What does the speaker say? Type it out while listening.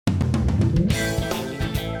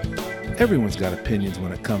Everyone's got opinions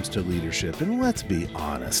when it comes to leadership, and let's be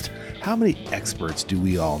honest, how many experts do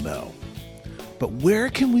we all know? But where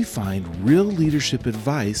can we find real leadership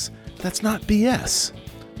advice that's not BS?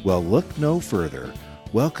 Well, look no further.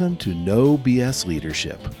 Welcome to No BS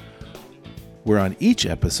Leadership, where on each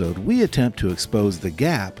episode we attempt to expose the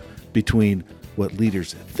gap between what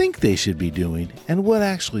leaders think they should be doing and what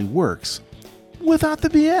actually works without the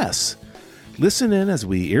BS. Listen in as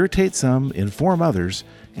we irritate some, inform others,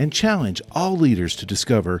 and challenge all leaders to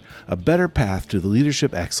discover a better path to the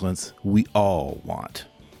leadership excellence we all want.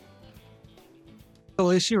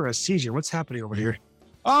 Issue or a seizure? What's happening over here?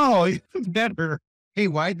 Oh, even better. Hey,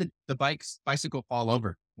 why did the bicycle fall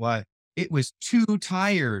over? Why? It was too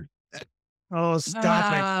tired. Oh,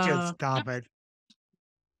 stop it. Just stop it.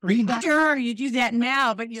 Sure, you do that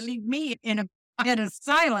now, but you leave me in a bit of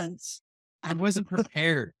silence. I wasn't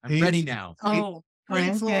prepared. I'm ready now. Oh,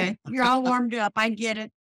 okay. You're all warmed up. I get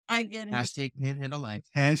it. Hashtag Panhandle Life.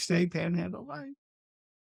 Hashtag Panhandle Life.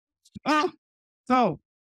 Oh, so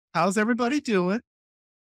how's everybody doing?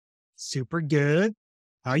 Super good.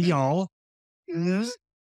 How y'all?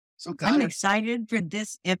 So I'm excited for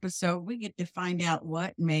this episode. We get to find out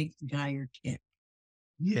what makes Geyer tick.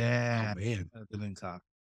 Yeah. Oh, man. Other than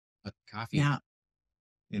coffee Yeah.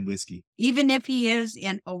 and whiskey. Even if he is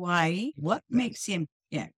in Hawaii, what makes him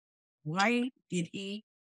tick? Why did he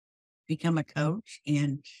become a coach?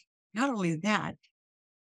 And not only that,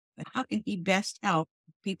 but how can he best help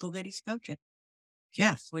people that he's coaching?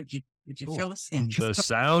 Jeff, would you fill us in? The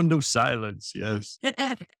sound of silence. Yes.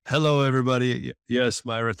 Hello, everybody. Yes,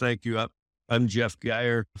 Myra, thank you. I'm Jeff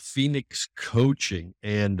Geyer, Phoenix Coaching.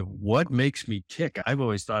 And what makes me tick? I've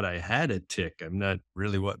always thought I had a tick. I'm not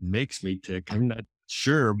really what makes me tick. I'm not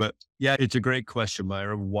sure, but yeah, it's a great question,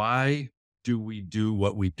 Myra. Why do we do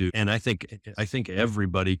what we do? And I think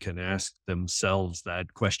everybody can ask themselves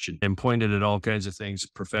that question and point it at all kinds of things,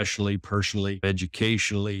 professionally, personally,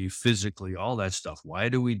 educationally, physically, all that stuff. Why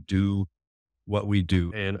do we do what we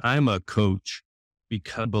do? And I'm a coach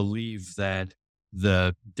because I believe that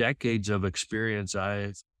the decades of experience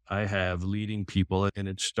I have leading people, and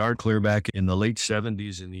it started clear back in the late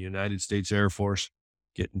 70s in the United States Air Force,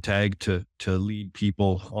 getting tagged to lead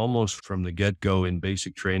people almost from the get-go in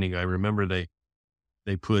basic training. I remember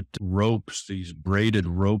they put ropes, these braided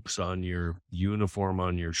ropes on your uniform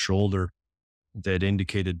on your shoulder that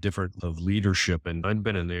indicated different of leadership. And I'd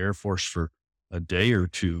been in the Air Force for a day or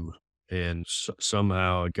two, and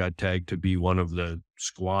somehow I got tagged to be one of the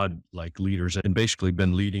squad like leaders and basically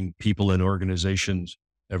been leading people in organizations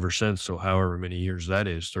ever since. So however many years that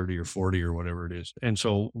is, 30 or 40 or whatever it is. And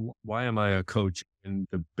so why am I a coach? And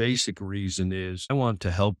the basic reason is I want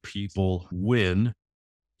to help people win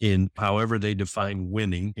in however they define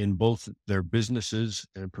winning in both their businesses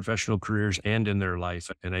and professional careers and in their life.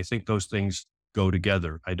 And I think those things go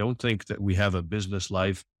together. I don't think that we have a business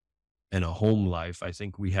life and a home life. I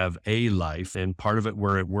think we have a life, and part of it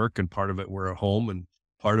we're at work and part of it we're at home, and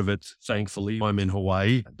part of it, thankfully, I'm in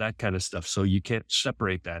Hawaii, that kind of stuff. So you can't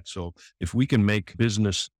separate that. So if we can make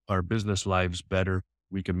our business lives better,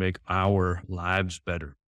 we can make our lives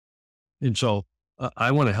better. And so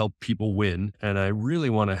I want to help people win, and I really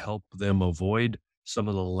want to help them avoid some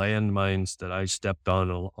of the landmines that I stepped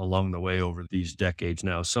on along the way over these decades.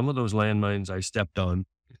 Now, some of those landmines I stepped on,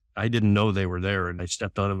 I didn't know they were there, and I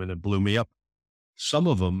stepped on them and it blew me up. Some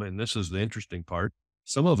of them, and this is the interesting part,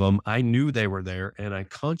 some of them, I knew they were there, and I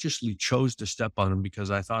consciously chose to step on them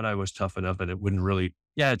because I thought I was tough enough and it wouldn't really,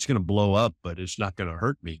 it's going to blow up, but it's not going to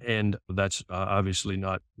hurt me. And that's obviously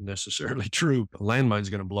not necessarily true. A landmine's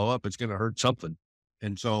going to blow up. It's going to hurt something.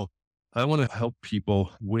 And so I want to help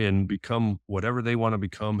people win, become whatever they want to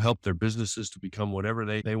become, help their businesses to become whatever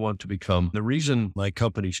they want to become. The reason my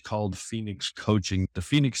company's called Phoenix Coaching, the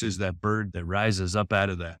Phoenix is that bird that rises up out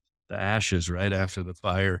of the ashes right after the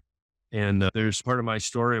fire. And there's part of my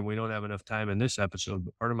story, and we don't have enough time in this episode,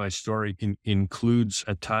 but part of my story includes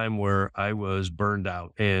a time where I was burned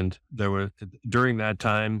out. And during that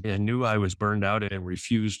time, I knew I was burned out and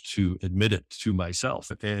refused to admit it to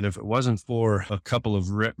myself. And if it wasn't for a couple of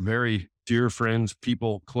very dear friends,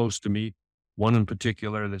 people close to me, one in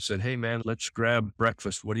particular that said, "Hey man, let's grab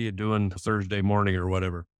breakfast. What are you doing Thursday morning or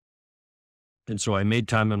whatever?" And so I made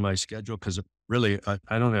time in my schedule because really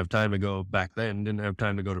I don't have time to go back then. Didn't have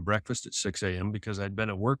time to go to breakfast at 6 a.m. because I'd been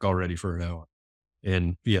at work already for an hour.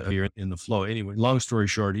 And you're in the flow. Anyway, long story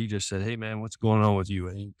short, he just said, "Hey man, what's going on with you?"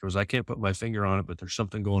 And he goes, "I can't put my finger on it, but there's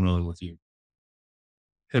something going on with you."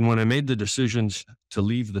 And when I made the decisions to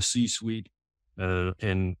leave the C-suite,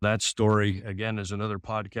 and that story again is another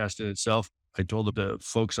podcast in itself, I told the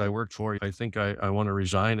folks I worked for, I think I want to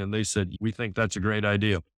resign. And they said, we think that's a great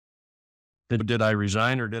idea. Did I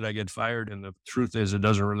resign or did I get fired? And the truth is, it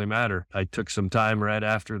doesn't really matter. I took some time right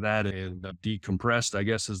after that and decompressed, I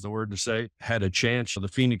guess is the word to say. Had a chance. The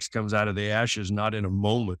phoenix comes out of the ashes, not in a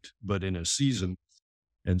moment, but in a season.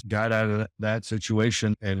 And got out of that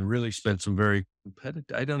situation and really spent some very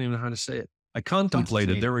competitive, I don't even know how to say it. I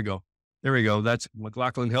contemplated. There we go. That's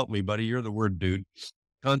McLaughlin. Help me, buddy. You're the word dude.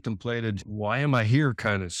 Contemplated, why am I here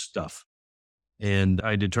kind of stuff. And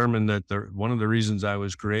I determined that one of the reasons I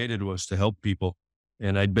was created was to help people.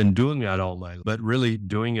 And I'd been doing that all my life, but really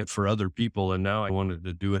doing it for other people. And now I wanted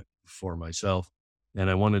to do it for myself.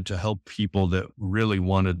 And I wanted to help people that really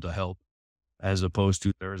wanted the help, as opposed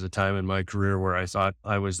to, there was a time in my career where I thought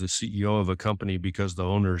I was the CEO of a company because the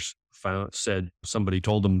owners said, somebody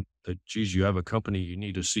told them that, geez, you have a company, you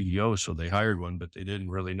need a CEO. So they hired one, but they didn't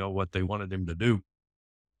really know what they wanted him to do.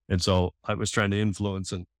 And so I was trying to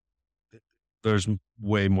influence, and there's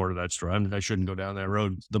way more to that story. I shouldn't go down that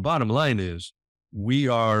road. The bottom line is, we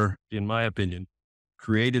are, in my opinion,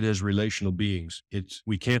 created as relational beings.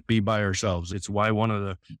 We can't be by ourselves. It's why one of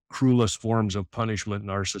the cruelest forms of punishment in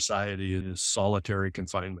our society is solitary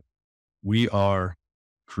confinement. We are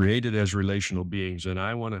created as relational beings, and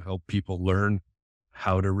I want to help people learn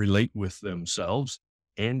how to relate with themselves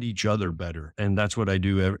and each other better. And that's what I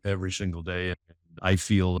do every single day. I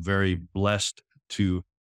feel very blessed to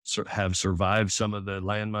have survived some of the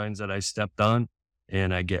landmines that I stepped on.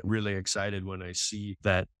 And I get really excited when I see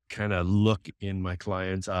that kind of look in my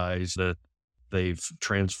clients' eyes that they've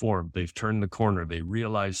transformed, they've turned the corner, they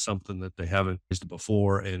realize something that they haven't used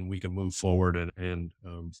before, and we can move forward. And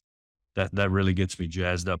that really gets me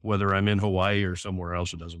jazzed up, whether I'm in Hawaii or somewhere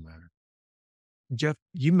else, it doesn't matter. Jeff,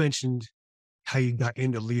 you mentioned how you got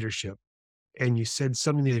into leadership, and you said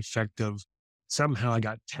something to the effect of, somehow I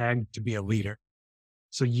got tagged to be a leader.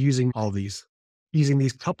 So using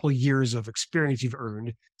these couple of years of experience you've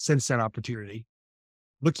earned since that opportunity,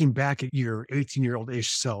 looking back at your 18-year-old-ish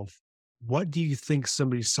self, what do you think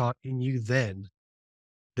somebody saw in you then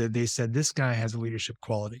that they said, this guy has a leadership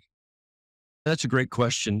quality? That's a great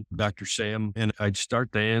question, Dr. Sam. And I'd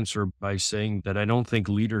start the answer by saying that I don't think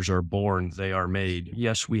leaders are born, they are made.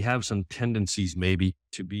 Yes, we have some tendencies maybe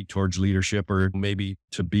to be towards leadership or maybe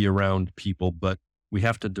to be around people, but we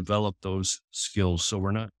have to develop those skills.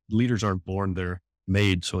 So leaders aren't born, they're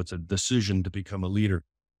made. So it's a decision to become a leader.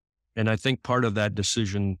 And I think part of that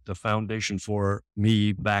decision, the foundation for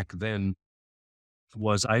me back then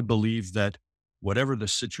was, I believe that whatever the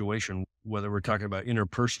situation, whether we're talking about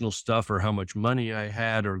interpersonal stuff or how much money I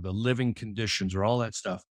had or the living conditions or all that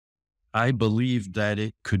stuff, I believed that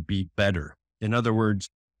it could be better. In other words,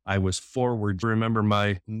 I was forward. I remember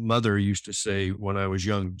my mother used to say when I was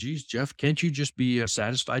young, geez, Jeff, can't you just be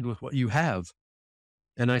satisfied with what you have?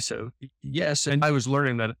 And I said, yes. And I was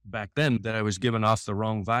learning that back then, that I was giving off the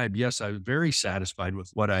wrong vibe. Yes, I was very satisfied with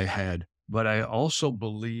what I had, but I also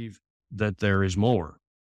believe that there is more,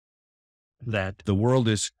 that the world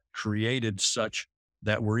is created such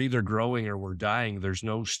that we're either growing or we're dying. There's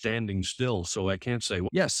no standing still. So I can't say, well,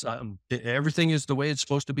 yes, everything is the way it's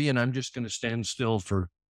supposed to be, and I'm just going to stand still for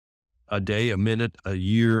a day, a minute, a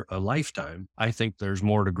year, a lifetime. I think there's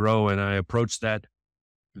more to grow. And I approach that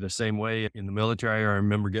the same way in the military. I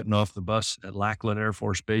remember getting off the bus at Lackland Air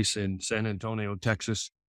Force Base in San Antonio,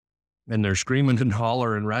 Texas, and they're screaming and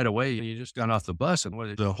hollering right away. You just got off the bus,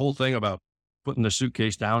 and the whole thing about putting the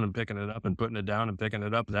suitcase down and picking it up and putting it down and picking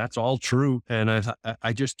it up, that's all true. And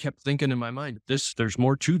I just kept thinking in my mind, there's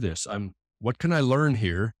more to this. What can I learn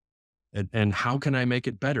here? And how can I make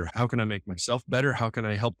it better? How can I make myself better? How can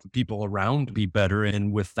I help the people around be better?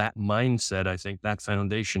 And with that mindset, I think that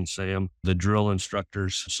foundation, Sam, the drill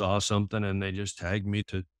instructors saw something and they just tagged me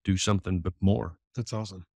to do something more. That's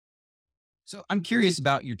awesome. So I'm curious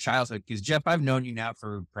about your childhood, because Jeff, I've known you now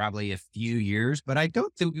for probably a few years, but I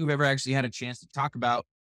don't think we've ever actually had a chance to talk about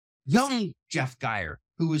young Jeff Geyer,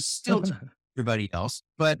 who was still everybody else.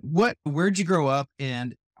 But where'd you grow up?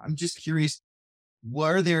 And I'm just curious,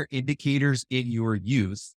 were there indicators in your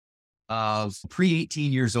youth of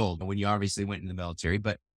pre-18 years old, when you obviously went in the military,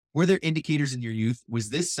 but were there indicators in your youth? Was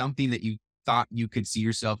this something that you thought you could see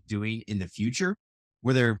yourself doing in the future?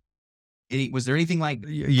 Was there anything like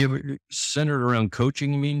you centered around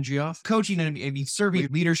coaching, you mean, Geoff? Coaching, I mean, serving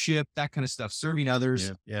leadership, that kind of stuff, serving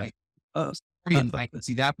others. Yeah. I can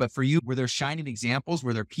see that. But for you, were there shining examples?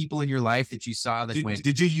 Were there people in your life that you saw that went?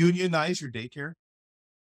 Did you unionize your daycare?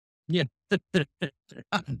 Yeah.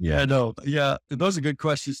 Yeah. Those are good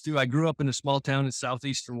questions too. I grew up in a small town in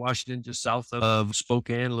southeastern Washington, just south of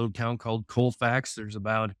Spokane, a little town called Colfax. There's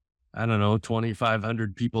about I don't know,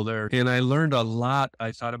 2,500 people there. And I learned a lot.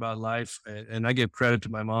 I thought about life, and I give credit to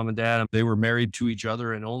my mom and dad. They were married to each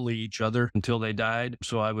other and only each other until they died.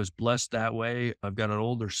 So I was blessed that way. I've got an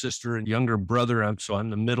older sister and younger brother. So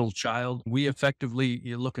I'm the middle child. We effectively,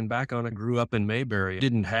 looking back on it, grew up in Mayberry.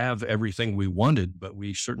 Didn't have everything we wanted, but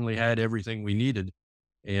we certainly had everything we needed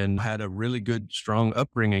and had a really good, strong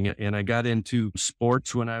upbringing. And I got into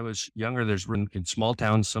sports when I was younger. In small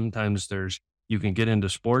towns, sometimes you can get into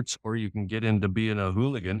sports or you can get into being a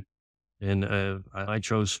hooligan. And I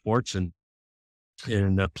chose sports and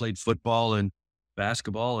played football and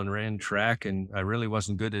basketball and ran track. And I really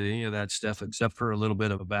wasn't good at any of that stuff except for a little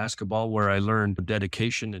bit of basketball, where I learned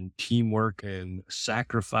dedication and teamwork and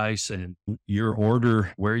sacrifice and your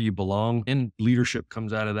order, where you belong. And leadership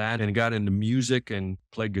comes out of that. And got into music and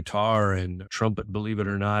played guitar and trumpet, believe it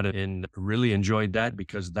or not, and really enjoyed that,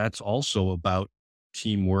 because that's also about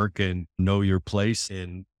teamwork and know your place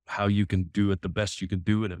and how you can do it the best you can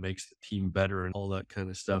do, and it makes the team better and all that kind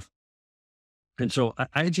of stuff. And so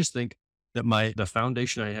I just think that the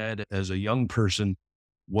foundation I had as a young person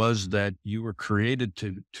was that you were created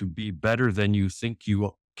to be better than you think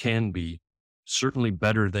you can be, certainly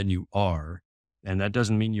better than you are. And that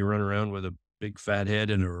doesn't mean you run around with a big fat head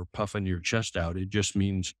or puffing your chest out. It just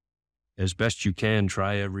means as best you can,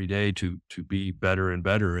 try every day to be better and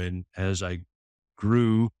better. And as I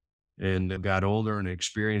grew and got older and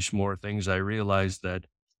experienced more things, I realized that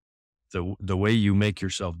the way you make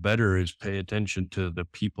yourself better is pay attention to the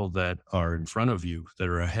people that are in front of you, that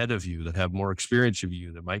are ahead of you, that have more experience of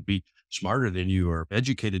you, that might be smarter than you or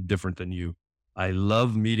educated different than you. I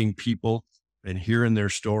love meeting people and hearing their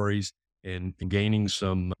stories and gaining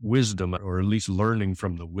some wisdom, or at least learning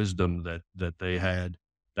from the wisdom that they had.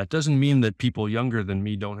 That doesn't mean that people younger than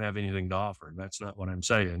me don't have anything to offer. That's not what I'm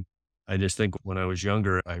saying. I just think when I was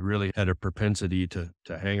younger, I really had a propensity to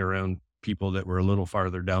hang around people that were a little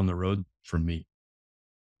farther down the road from me.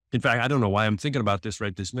 In fact, I don't know why I'm thinking about this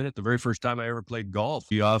right this minute. The very first time I ever played golf,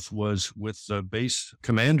 the off was with the base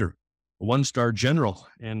commander, a 1-star general,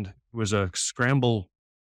 and it was a scramble.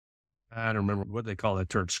 I don't remember what they call that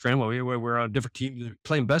term, scramble. We're on a different team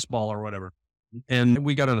playing best ball or whatever. And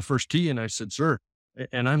we got on the first tee and I said, "Sir,"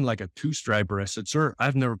 and I'm like a 2-striper. I said, "Sir,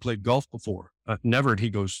 I've never played golf before." Never. And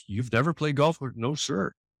he goes, "You've never played golf?" "No,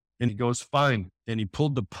 sir." And he goes, "Fine." And he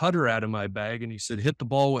pulled the putter out of my bag and he said, "Hit the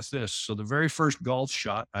ball with this." So the very first golf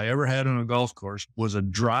shot I ever had on a golf course was a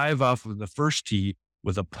drive off of the first tee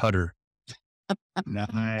with a putter.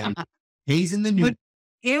 Nice. He's in the new. But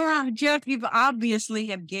yeah, Jeff, you've obviously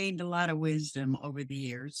have gained a lot of wisdom over the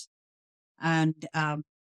years. And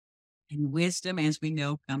wisdom, as we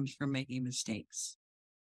know, comes from making mistakes.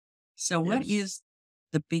 So what was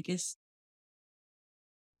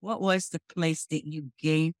the place that you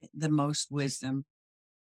gained the most wisdom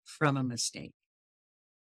from a mistake?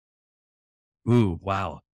 Ooh,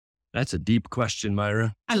 wow. That's a deep question,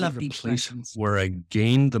 Myra. I love The deep place questions. where I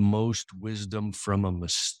gained the most wisdom from a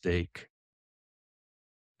mistake.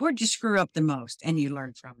 Where'd you screw up the most and you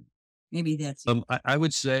learned from it? Maybe that's it. I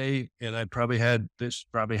would say, and I probably had this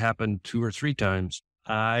probably happened 2 or 3 times,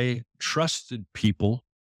 I trusted people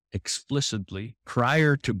explicitly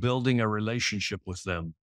prior to building a relationship with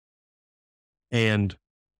them. And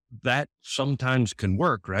that sometimes can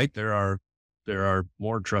work, right? There are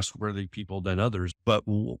more trustworthy people than others, but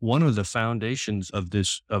one of the foundations of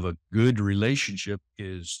a good relationship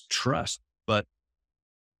is trust. But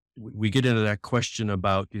we get into that question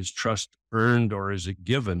about, is trust earned or is it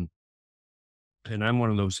given? And I'm one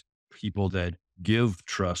of those people that give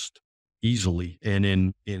trust easily.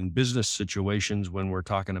 And in business situations, when we're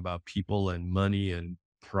talking about people and money and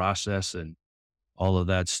process and all of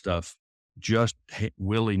that stuff, just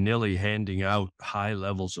willy-nilly handing out high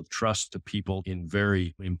levels of trust to people in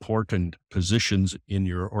very important positions in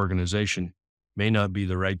your organization may not be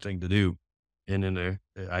the right thing to do. And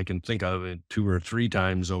I can think of it 2 or 3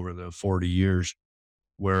 times over the 40 years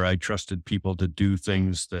where I trusted people to do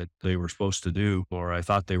things that they were supposed to do, or I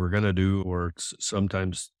thought they were going to do, or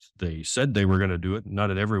sometimes they said they were going to do it.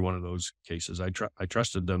 Not in every one of those cases. I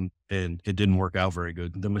trusted them and it didn't work out very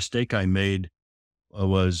good. The mistake I made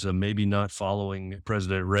was maybe not following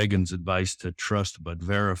President Reagan's advice to trust but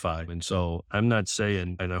verify. And so I'm not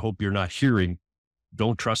saying, and I hope you're not hearing,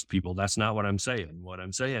 don't trust people. That's not what I'm saying. What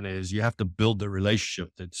I'm saying is you have to build the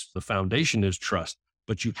relationship. The foundation is trust,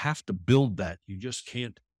 but you have to build that. You just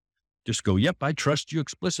can't just go, "Yep, I trust you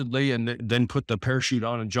explicitly," and then put the parachute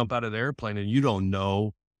on and jump out of the airplane. And you don't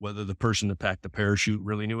know whether the person that packed the parachute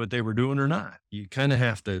really knew what they were doing or not. You kind of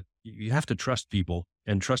have to trust people,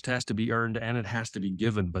 and trust has to be earned and it has to be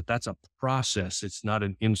given, but that's a process. It's not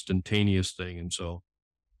an instantaneous thing. And so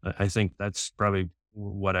I think that's probably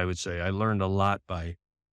what I would say. I learned a lot by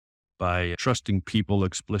trusting people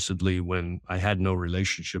explicitly when I had no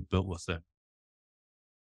relationship built with them.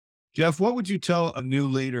 Jeff, what would you tell a new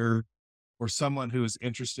leader or someone who is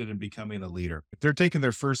interested in becoming a leader? If they're taking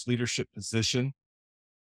their first leadership position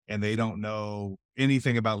and they don't know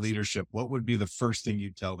anything about leadership, what would be the first thing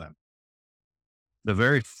you'd tell them? The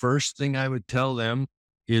very first thing I would tell them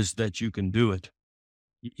is that you can do it.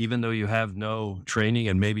 Even though you have no training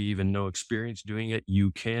and maybe even no experience doing it,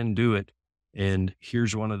 you can do it. And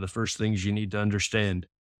here's one of the first things you need to understand.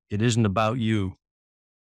 It isn't about you.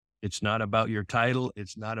 It's not about your title.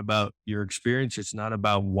 It's not about your experience. It's not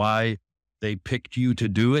about why they picked you to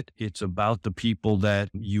do it. It's about the people that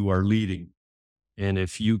you are leading. And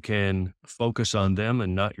if you can focus on them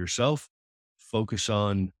and not yourself, focus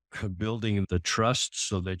on building the trust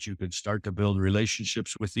so that you can start to build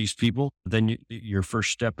relationships with these people, then your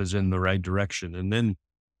first step is in the right direction. And then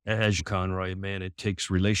as Conroy, man, it takes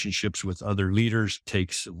relationships with other leaders,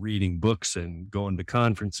 takes reading books and going to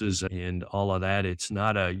conferences and all of that. It's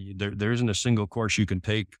not there isn't a single course you can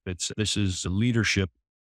take. This is leadership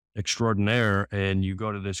extraordinaire. And you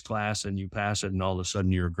go to this class and you pass it and all of a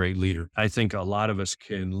sudden you're a great leader. I think a lot of us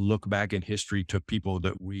can look back in history to people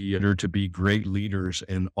that we consider to be great leaders,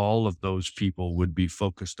 and all of those people would be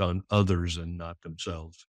focused on others and not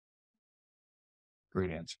themselves.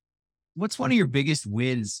 Great answer. What's one of your biggest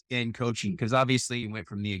wins in coaching? Because obviously you went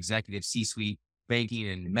from the executive C-suite, banking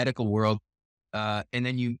and medical world, and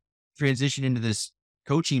then you transition into this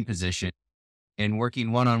coaching position and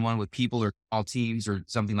working one-on-one with people or all teams or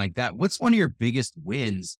something like that. What's one of your biggest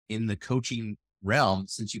wins in the coaching realm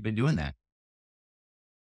since you've been doing that?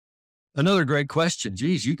 Another great question.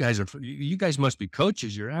 Geez, you guys must be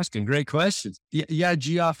coaches. You're asking great questions. Yeah,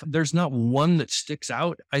 Geoff, there's not one that sticks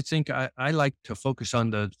out. I think I like to focus on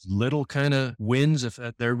the little kind of wins. If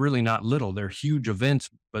they're really not little, they're huge events,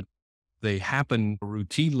 but they happen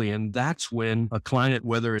routinely. And that's when a client,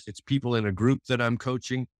 whether it's people in a group that I'm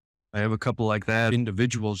coaching, I have a couple like that,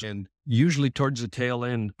 individuals, and usually towards the tail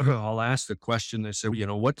end, I'll ask the question. They say,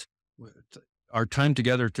 our time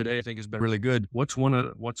together today, I think, has been really good. What's one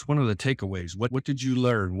of the takeaways? What did you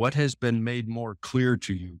learn? What has been made more clear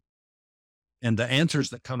to you? And the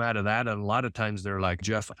answers that come out of that, and a lot of times they're like,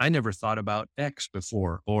 Jeff, I never thought about X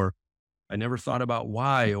before, or I never thought about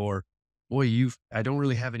Y, or boy, I don't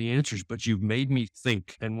really have any answers, but you've made me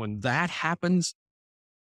think. And when that happens,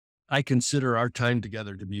 I consider our time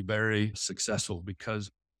together to be very successful, because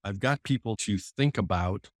I've got people to think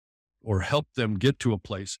about or help them get to a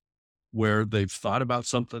place where they've thought about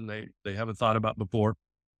something they haven't thought about before,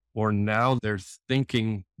 or now they're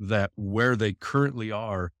thinking that where they currently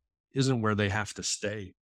are isn't where they have to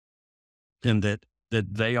stay. And that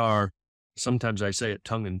they are, sometimes I say it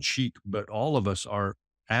tongue in cheek, but all of us are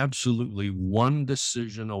absolutely one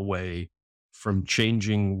decision away from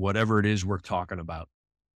changing whatever it is we're talking about.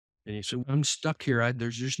 And you say, I'm stuck here.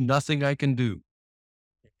 There's just nothing I can do.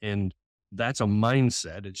 And that's a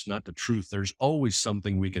mindset. It's not the truth. There's always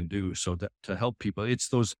something we can do. So to help people, it's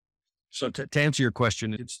those. So to answer your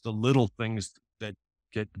question, it's the little things that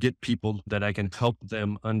get people that I can help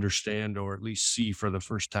them understand, or at least see for the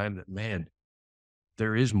first time, that, man,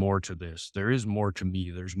 there is more to this. There is more to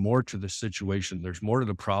me. There's more to the situation. There's more to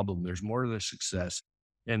the problem. There's more to the success.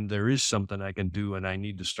 And there is something I can do, and I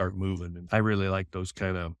need to start moving. And I really like those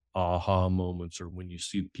kind of aha moments, or when you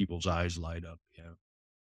see people's eyes light up. Yeah.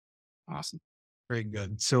 Awesome. Very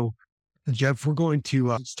good. So, Jeff, we're going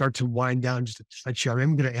to start to wind down just a touch.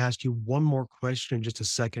 I'm going to ask you one more question in just a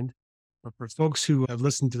second. But for folks who have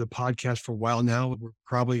listened to the podcast for a while now, we're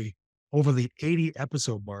probably over the 80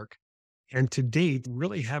 episode mark. And to date,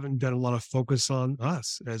 really haven't done a lot of focus on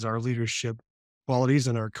us as our leadership qualities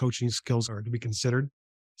and our coaching skills are to be considered.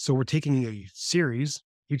 So we're taking a series.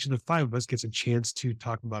 Each of the five of us gets a chance to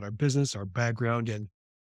talk about our business, our background, and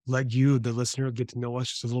let you, the listener, get to know us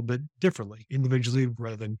just a little bit differently, individually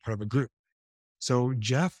rather than part of a group. So,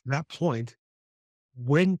 Jeff, at that point,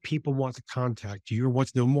 when people want to contact you or want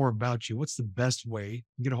to know more about you, what's the best way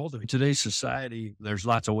to get a hold of you? In today's society, there's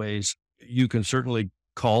lots of ways. You can certainly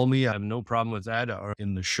call me. I have no problem with that, or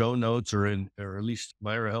in the show notes, or at least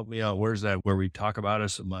Myra, help me out. Where's that? Where we talk about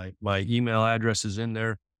us. My email address is in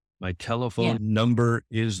there. My telephone number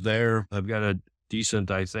is there. I've got a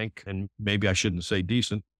decent, I think, and maybe I shouldn't say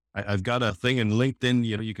decent. I've got a thing in LinkedIn.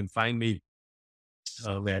 You can find me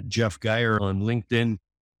at Jeff Geyer on LinkedIn.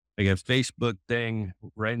 I got a Facebook thing.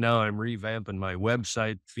 Right now, I'm revamping my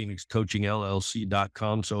website,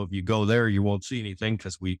 phoenixcoachingllc.com. So if you go there, you won't see anything,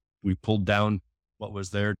 because we pulled down what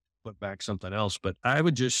was there, put back something else. But I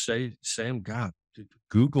would just say, Sam, God,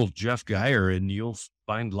 Google Jeff Geyer and you'll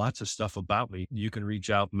find lots of stuff about me. You can reach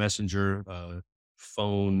out, messenger,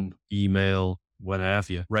 phone, email, what have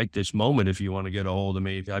you. Right this moment, if you want to get a hold of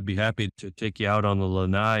me, I'd be happy to take you out on the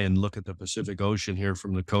Lanai and look at the Pacific Ocean here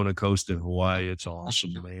from the Kona coast in Hawaii. It's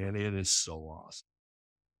awesome, man. It is so awesome.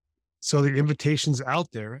 So the invitation's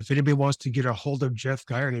out there. If anybody wants to get a hold of Jeff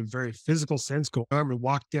Geyer in a very physical sense, go arm and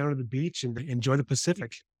walk down to the beach and enjoy the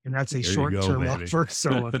Pacific. And that's a short-term offer.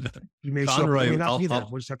 So you may Conroy, not be there.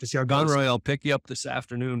 We'll just have to see how it goes. Conroy, I'll pick you up this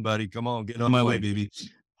afternoon, buddy. Come on, get on my way, baby.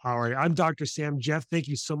 All right. I'm Dr. Sam. Jeff, thank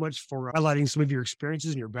you so much for highlighting some of your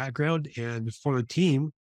experiences and your background. And for the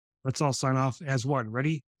team, let's all sign off as one.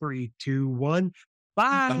 Ready? 3, 2, 1.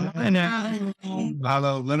 Bye.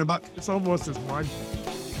 Hello, Linderbuck. It's almost as one.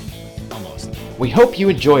 Almost. We hope you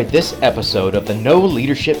enjoyed this episode of the No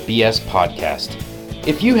Leadership BS podcast.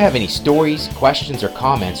 If you have any stories, questions, or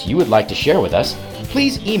comments you would like to share with us,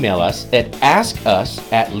 please email us at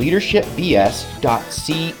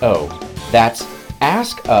askus@leadershipbs.co. That's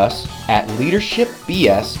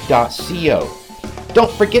askus@leadershipbs.co.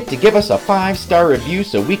 Don't forget to give us a 5-star review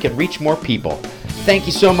so we can reach more people. Thank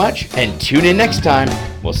you so much, and tune in next time.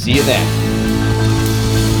 We'll see you then.